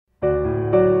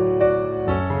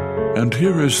And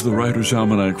here is the Writer's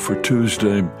Almanac for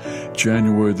Tuesday,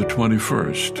 January the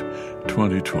 21st,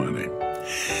 2020.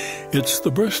 It's the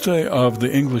birthday of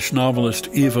the English novelist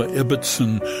Eva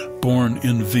Ibbotson, born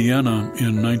in Vienna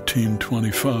in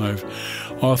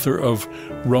 1925, author of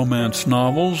romance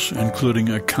novels, including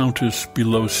A Countess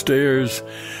Below Stairs,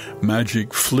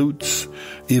 Magic Flutes.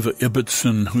 Eva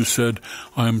Ibbotson, who said,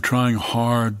 "I am trying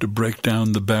hard to break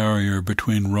down the barrier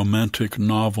between romantic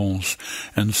novels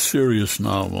and serious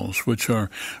novels, which are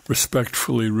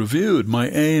respectfully reviewed. My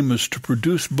aim is to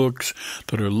produce books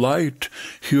that are light,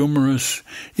 humorous,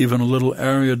 even a little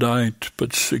erudite,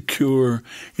 but secure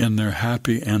in their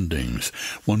happy endings.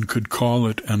 One could call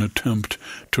it an attempt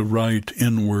to write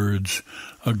in words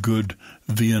a good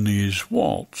Viennese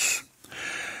waltz."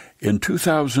 In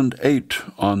 2008,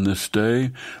 on this day,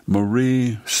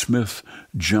 Marie Smith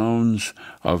Jones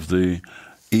of the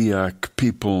Eyak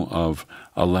people of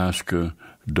Alaska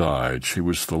died. She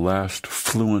was the last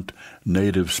fluent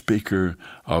native speaker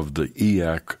of the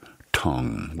Eyak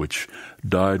tongue, which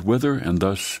died with her and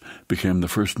thus became the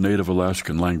first native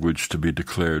Alaskan language to be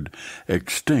declared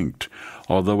extinct,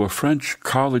 although a French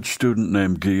college student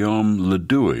named Guillaume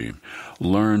Ledouy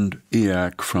learned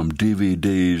Eyak from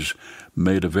DVDs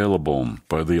made available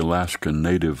by the Alaskan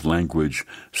Native Language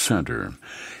Center.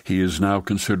 He is now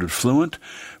considered fluent,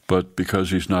 but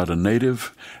because he's not a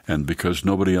native and because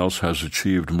nobody else has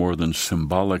achieved more than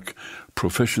symbolic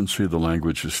proficiency, the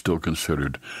language is still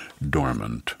considered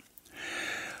dormant.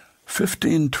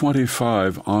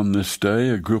 1525, on this day,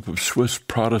 a group of Swiss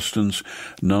Protestants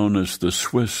known as the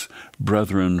Swiss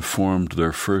Brethren formed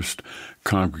their first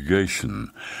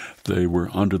congregation. They were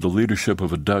under the leadership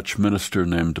of a Dutch minister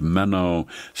named Menno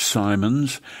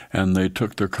Simons, and they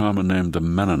took their common name, the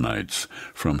Mennonites,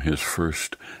 from his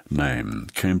first name.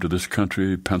 Came to this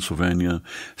country, Pennsylvania,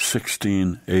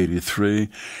 1683,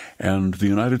 and the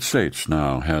United States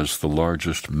now has the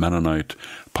largest Mennonite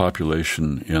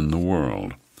population in the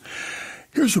world.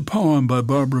 Here's a poem by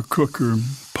Barbara Cooker,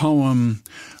 poem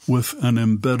with an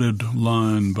embedded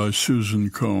line by Susan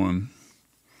Cohen.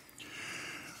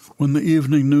 When the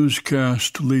evening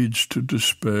newscast leads to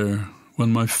despair,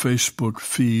 when my Facebook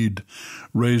feed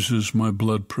raises my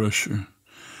blood pressure,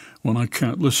 when I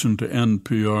can't listen to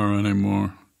NPR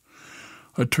anymore,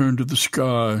 I turn to the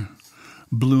sky,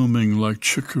 blooming like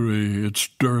chicory, its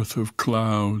dearth of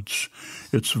clouds,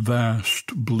 its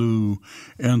vast blue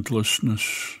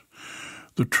endlessness.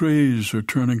 The trees are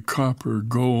turning copper,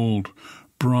 gold,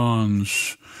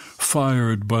 bronze,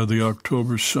 fired by the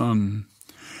October sun,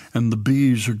 and the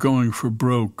bees are going for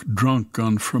broke, drunk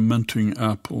on fermenting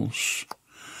apples.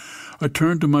 I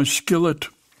turn to my skillet,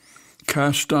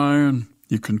 cast iron,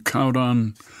 you can count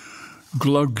on,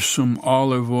 glug some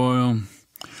olive oil,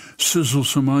 sizzle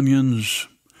some onions,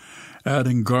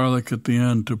 adding garlic at the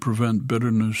end to prevent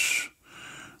bitterness.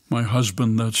 My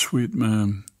husband, that sweet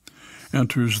man,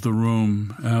 enters the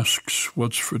room, asks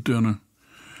what's for dinner,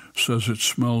 says it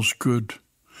smells good.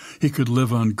 He could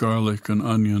live on garlic and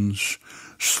onions,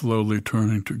 slowly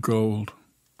turning to gold.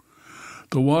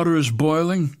 The water is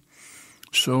boiling,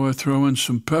 so I throw in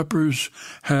some peppers,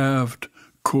 halved,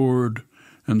 cored,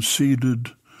 and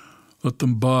seeded. Let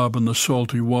them bob in the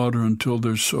salty water until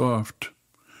they're soft.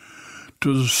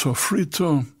 To the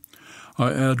sofrito,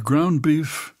 I add ground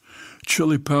beef,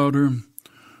 chili powder,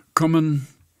 cumin,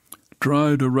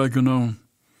 dried oregano,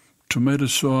 tomato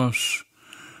sauce,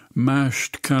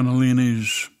 mashed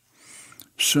cannellinis,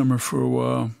 simmer for a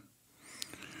while.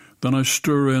 Then I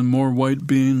stir in more white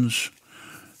beans,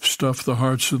 stuff the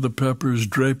hearts of the peppers,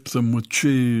 drape them with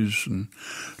cheese, and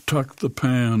tuck the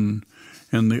pan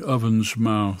in the oven's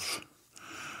mouth.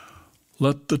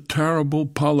 Let the terrible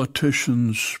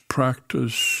politicians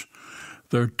practice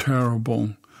their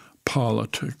terrible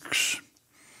politics.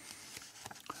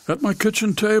 At my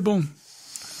kitchen table,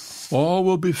 all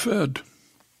will be fed.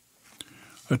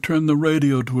 I turn the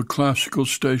radio to a classical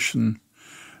station,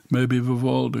 maybe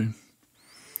Vivaldi.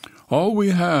 All we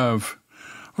have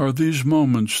are these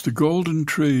moments, the golden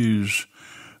trees,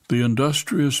 the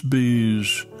industrious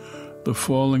bees, the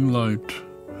falling light.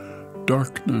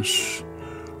 Darkness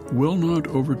will not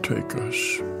overtake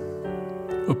us.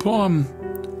 A poem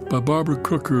by Barbara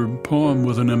Cooker, poem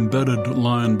with an embedded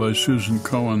line by Susan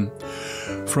Cohen,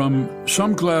 from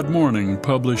Some Glad Morning,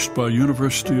 published by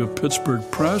University of Pittsburgh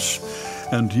Press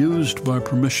and used by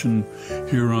permission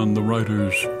here on the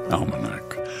Writer's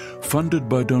Almanac. Funded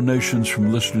by donations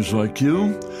from listeners like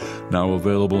you, now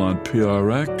available on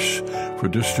PRX for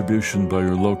distribution by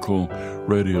your local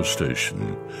radio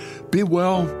station. Be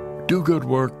well, do good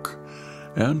work,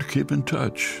 and keep in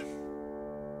touch.